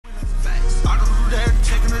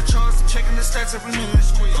In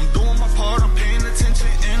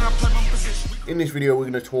this video, we're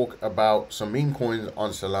going to talk about some meme coins on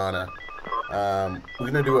Solana. We're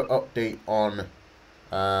going to do an update on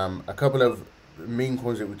a couple of meme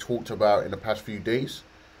coins that we talked about in the past few days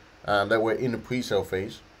that were in the pre-sale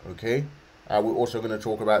phase. Okay, we're also going to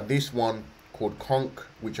talk about this one called CONK,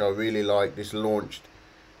 which I really like. This launched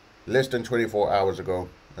less than 24 hours ago.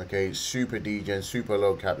 Okay, super degen, super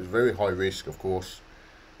low cap. It's very high risk, of course.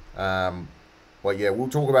 But yeah, we'll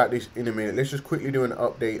talk about this in a minute. Let's just quickly do an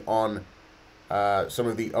update on some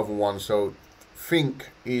of the other ones. So Think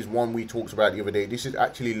is one we talked about the other day. This is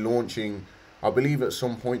actually launching, I believe, at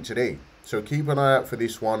some point today. So keep an eye out for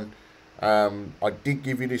this one. I did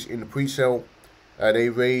give you this in the pre-sale. They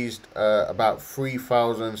raised about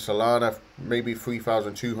 3,000 Solana, maybe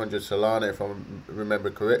 3,200 Solana if I remember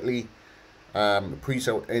correctly.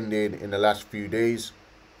 Pre-sale ended in the last few days.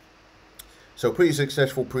 So pretty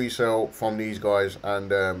successful pre-sale from these guys.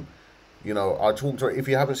 And you know, I talked to, if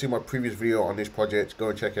you haven't seen my previous video on this project, go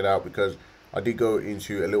and check it out, because I did go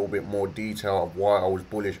into a little bit more detail of why I was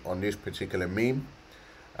bullish on this particular meme.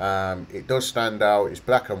 It does stand out. It's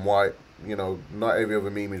black and white. You know, not every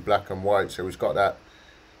other meme is black and white, so it's got that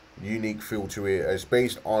unique feel to it. It's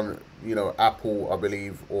based on, you know, Apple, I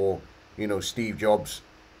believe, or, you know, Steve Jobs.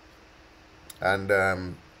 And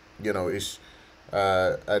you know, it's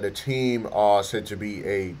the team are said to be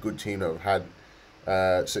a good team that have had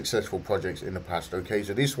successful projects in the past. Okay,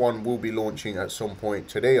 so this one will be launching at some point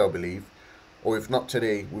today, I believe, or if not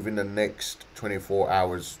today, within the next 24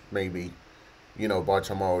 hours, maybe. You know, by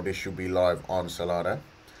tomorrow this should be live on Solana.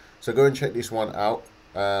 So go and check this one out.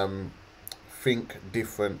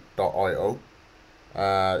 Thinkdifferent.io.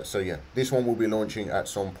 So yeah, this one will be launching at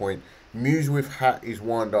some point. Muse with Hat is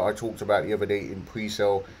one that I talked about the other day in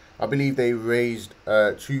pre-sale. I believe they raised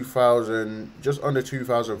 2,000, just under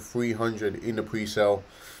 2,300 in the pre-sale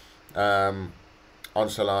on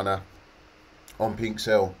Solana, on Pink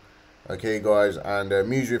Sale. Okay, guys, and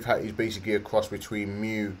Muse with Hat is basically a cross between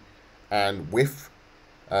Mew and Whiff,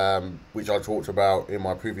 which I talked about in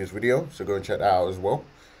my previous video. So go and check that out as well.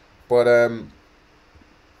 But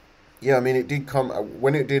yeah, I mean, it did come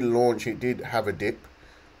when it did launch. It did have a dip.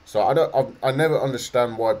 So I never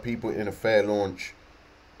understand why people in a fair launch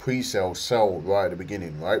pre-sale sell right at the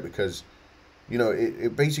beginning, right? Because, you know,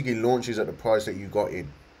 it basically launches at the price that you got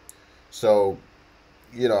in. So,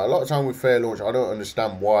 you know, a lot of time with fair launch, I don't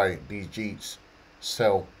understand why these Jeets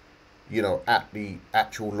sell, you know, at the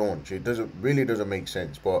actual launch. It really doesn't make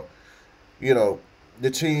sense. But, you know, the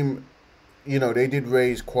team, you know, they did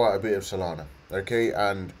raise quite a bit of Solana, okay?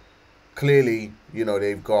 And clearly, you know,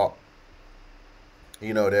 they've got,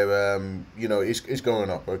 you know, they're, you know, it's going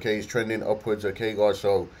up, okay? It's trending upwards, okay, guys?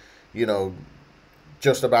 So, you know,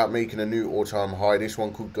 just about making a new all-time high. This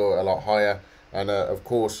one could go a lot higher. And, of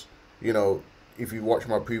course, you know, if you watch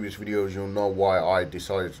my previous videos, you'll know why I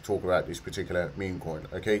decided to talk about this particular meme coin,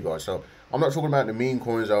 okay, guys? So, I'm not talking about the meme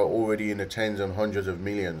coins that are already in the tens and hundreds of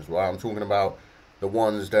millions, right? I'm talking about the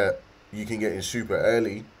ones that you can get in super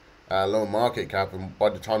early, low market cap, and by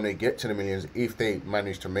the time they get to the millions, if they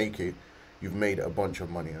manage to make it, you've made a bunch of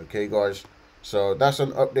money, okay, guys? So that's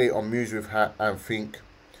an update on Muse with Hat and Think.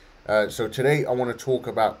 So today I want to talk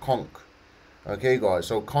about CONK, okay, guys?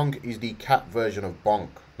 So CONK is the cat version of Bonk.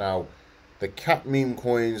 Now, the cat meme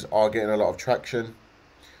coins are getting a lot of traction.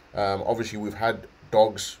 Obviously, we've had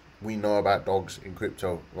dogs. We know about dogs in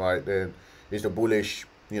crypto, right? There is the bullish,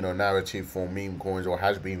 you know, narrative for meme coins, or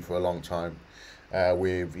has been for a long time,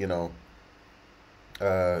 with, you know,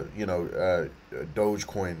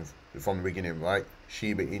 Dogecoin from the beginning, right?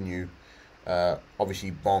 Shiba Inu, obviously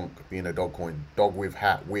Bonk being a dog coin, dog with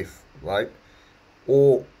hat with, right?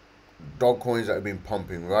 All dog coins that have been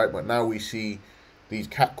pumping, right? But now we see these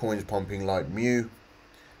cat coins pumping, like Mew,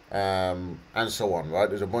 and so on, right?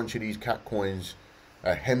 There's a bunch of these cat coins,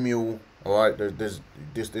 Hemule, all right? There's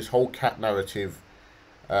this whole cat narrative,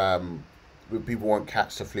 where people want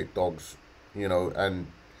cats to flip dogs, you know, and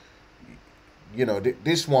you know,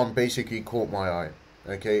 this one basically caught my eye.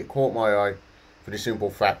 Okay, it caught my eye for the simple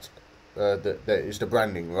fact that it's the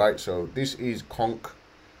branding, right? So this is CONK.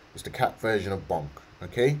 It's the cat version of Bonk.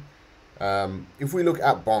 Okay, if we look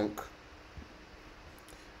at Bonk,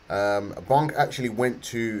 Bonk actually went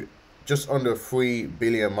to just under 3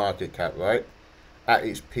 billion market cap, right? At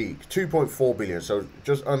its peak, 2.4 billion. So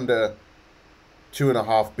just under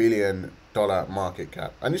 $2.5 billion market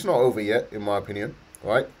cap, and it's not over yet, in my opinion,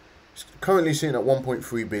 right? It's currently sitting at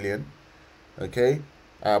 1.3 billion. Okay,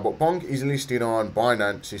 but Bonk is listed on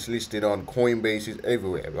Binance, it's listed on Coinbase, it's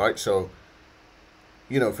everywhere, right? So,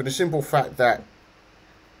 you know, for the simple fact that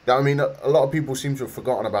I mean, a lot of people seem to have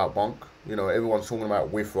forgotten about Bonk. You know, everyone's talking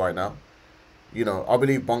about Whiff right now. You know, I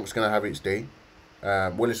believe Bonk's going to have its day.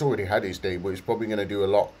 Well, it's already had its day, but it's probably going to do a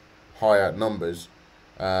lot higher numbers.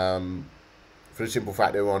 For the simple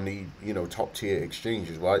fact they're on the, you know, top tier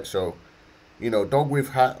exchanges, right? So, you know, Dog Whiff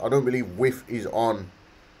Hat, I don't believe Whiff is on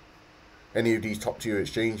any of these top tier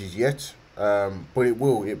exchanges yet. But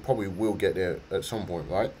it probably will get there at some point,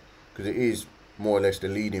 right? Because it is more or less the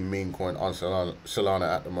leading meme coin on Solana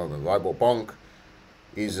at the moment, right? But Bonk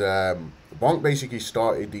is, Bonk basically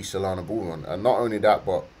started the Solana bull run. And not only that,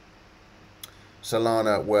 but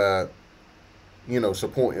Solana were, you know,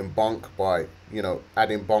 supporting Bonk by, you know,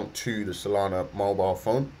 adding Bonk to the Solana mobile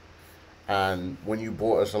phone. And when you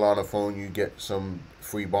bought a Solana phone, you get some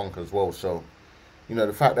free Bonk as well. So, you know,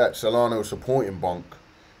 the fact that Solana was supporting Bonk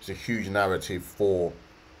is a huge narrative for,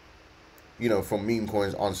 you know, from meme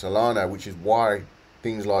coins on Solana, which is why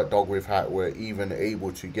things like Dog with Hat were even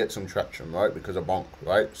able to get some traction, right? Because of Bonk,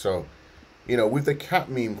 right? So, you know, with the cat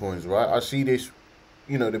meme coins, right, I see this,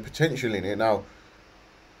 you know, the potential in it. Now,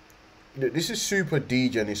 this is super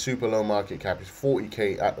degen, it's super low market cap. It's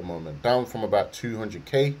 40k at the moment, down from about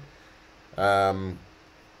 200k.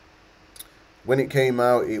 When it came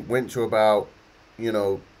out, it went to about, you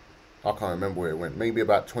know, I can't remember where it went, maybe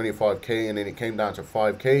about 25k, and then it came down to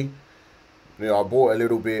 5k. You know, I bought a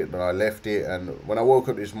little bit, but I left it, and when I woke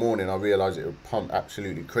up this morning, I realized it would pump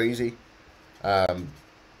absolutely crazy, to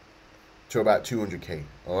about 200k.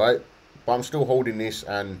 All right, but I'm still holding this,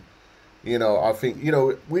 and you know, I think, you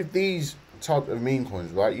know, with these type of meme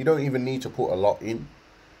coins, right, you don't even need to put a lot in,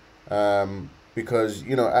 because,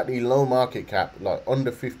 you know, at the low market cap, like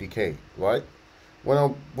under 50k, right, when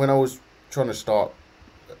I was trying to start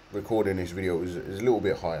recording this video, it was a little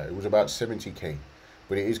bit higher. It was about 70k,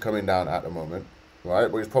 but it is coming down at the moment,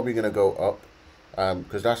 right? But it's probably going to go up,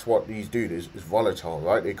 because that's what these do. It's volatile,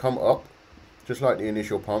 right? They come up just like the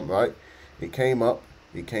initial pump, right? It came up,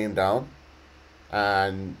 it came down,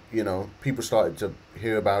 and, you know, people started to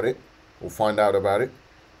hear about it or find out about it,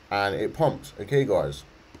 and it pumped. Okay, guys,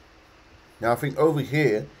 now I think over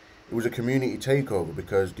here it was a community takeover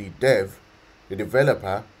because the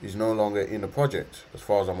developer is no longer in the project, as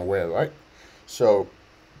far as I'm aware, right? So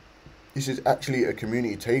this is actually a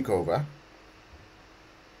community takeover.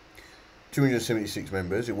 276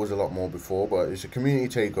 members. It was a lot more before, but it's a community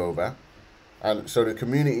takeover. And so the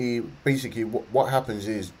community, basically what happens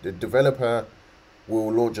is the developer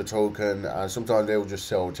will launch a token, and sometimes they will just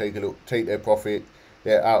sell, take their profit,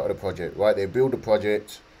 they're out of the project, right? They build the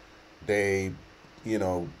project, they, you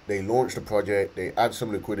know, they launch the project, they add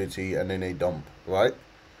some liquidity, and then they dump, right?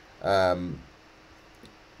 And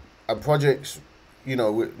projects, you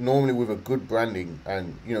know, normally with a good branding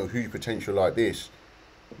and, you know, huge potential like this,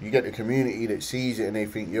 you get the community that sees it and they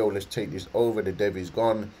think, yo, let's take this over, the dev is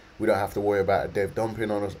gone, we don't have to worry about a dev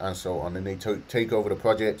dumping on us, and so on. And they take over the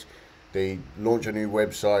project, they launch a new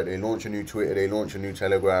website, they launch a new Twitter, they launch a new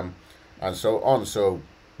Telegram, and so on. So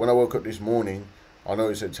when I woke up this morning, I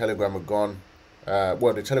noticed that Telegram had gone.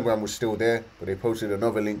 Well, the Telegram was still there, but they posted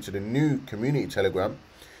another link to the new community Telegram,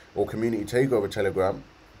 or community takeover Telegram.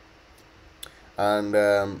 And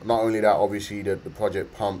not only that, obviously the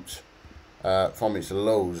project pumped from its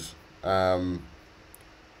lows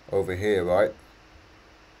over here, right?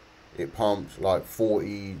 It pumped like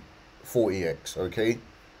 40x, okay?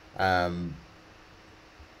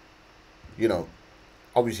 You know,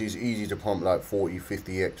 obviously it's easy to pump like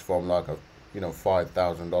 50x from like a, you know,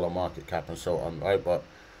 $5,000 market cap and so on, right? But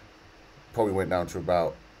probably went down to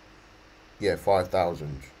about, yeah,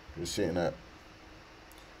 5,000. We're sitting at,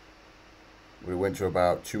 we went to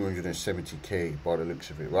about 270k by the looks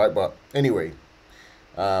of it, right? But anyway,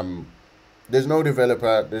 there's no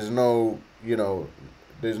developer, there's no, you know,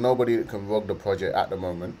 there's nobody that can rug the project at the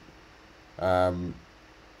moment.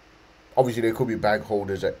 Obviously there could be bag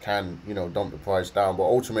holders that can, you know, dump the price down, but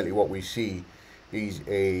ultimately what we see is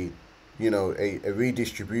a, you know, a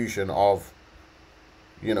redistribution of,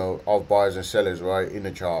 you know, of buyers and sellers, right, in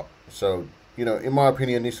the chart. So, you know, in my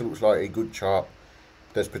opinion, this looks like a good chart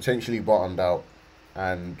that's potentially bottomed out,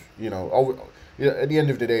 and, you know, at the end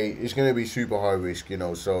of the day, it's going to be super high risk, you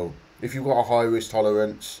know. So if you've got a high risk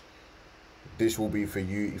tolerance, this will be for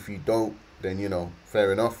you. If you don't, then, you know,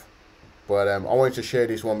 fair enough. But I wanted to share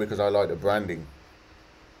this one because I like the branding,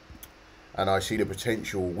 and I see the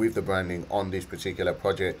potential with the branding on this particular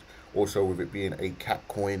project. Also with it being a cat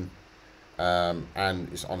coin, and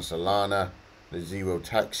it's on Solana. There's zero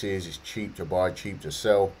taxes. It's cheap to buy, cheap to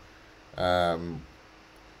sell.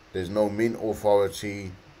 There's no mint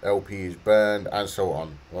authority. LP is burned, and so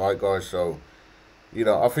on. All right, guys. So, you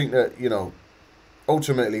know, I think that, you know,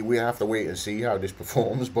 ultimately we have to wait and see how this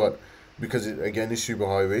performs, but because again it's super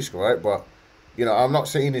high risk, right? But you know, I'm not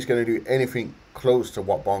saying it's going to do anything close to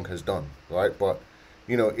what Bonk has done, right? But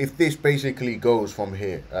you know, if this basically goes from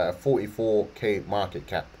here, 44k market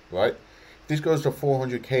cap, right? If this goes to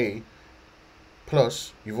 400k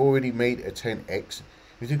plus, you've already made a 10x.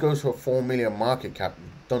 If it goes to a 4 million market cap,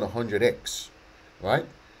 you've done 100x, right?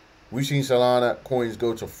 We've seen Solana coins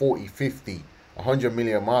go to 40, 50, 100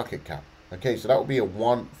 million market cap. Okay, so that would be a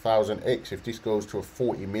 1000x if this goes to a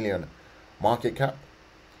 40 million market cap.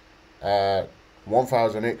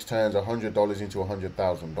 1000x turns $100 into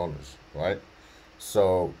 $100,000, right?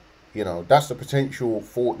 So, you know, that's the potential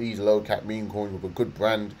for these low cap meme coins with a good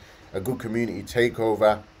brand, a good community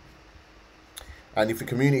takeover. And if the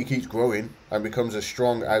community keeps growing and becomes as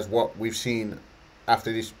strong as what we've seen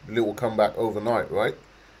after this little comeback overnight, right?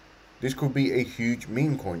 This could be a huge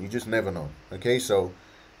meme coin. You just never know. Okay, so,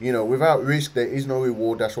 you know, without risk, there is no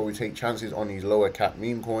reward. That's why we take chances on these lower cap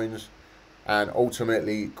meme coins. And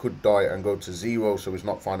ultimately could die and go to zero. So it's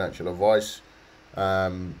not financial advice.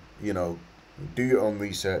 You know, do your own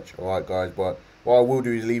research. All right, guys. But what I will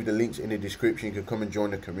do is leave the links in the description. You can come and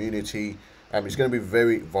join the community. It's going to be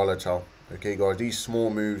very volatile. Okay, guys. These small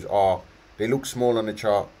moves they look small on the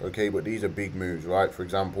chart. Okay, but these are big moves, right? For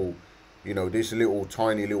example, you know, this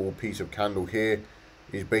tiny little piece of candle here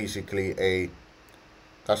is basically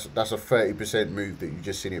that's a 30% move that you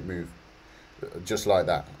just seen it move, just like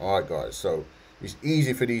that. All right, guys. So it's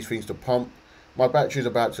easy for these things to pump. My battery is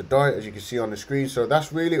about to die, as you can see on the screen. So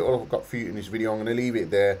that's really all I've got for you in this video. I'm going to leave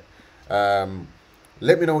it there.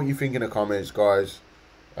 Let me know what you think in the comments, guys.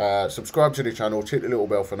 Subscribe to the channel, hit the little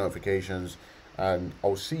bell for notifications, and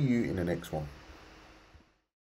I'll see you in the next one.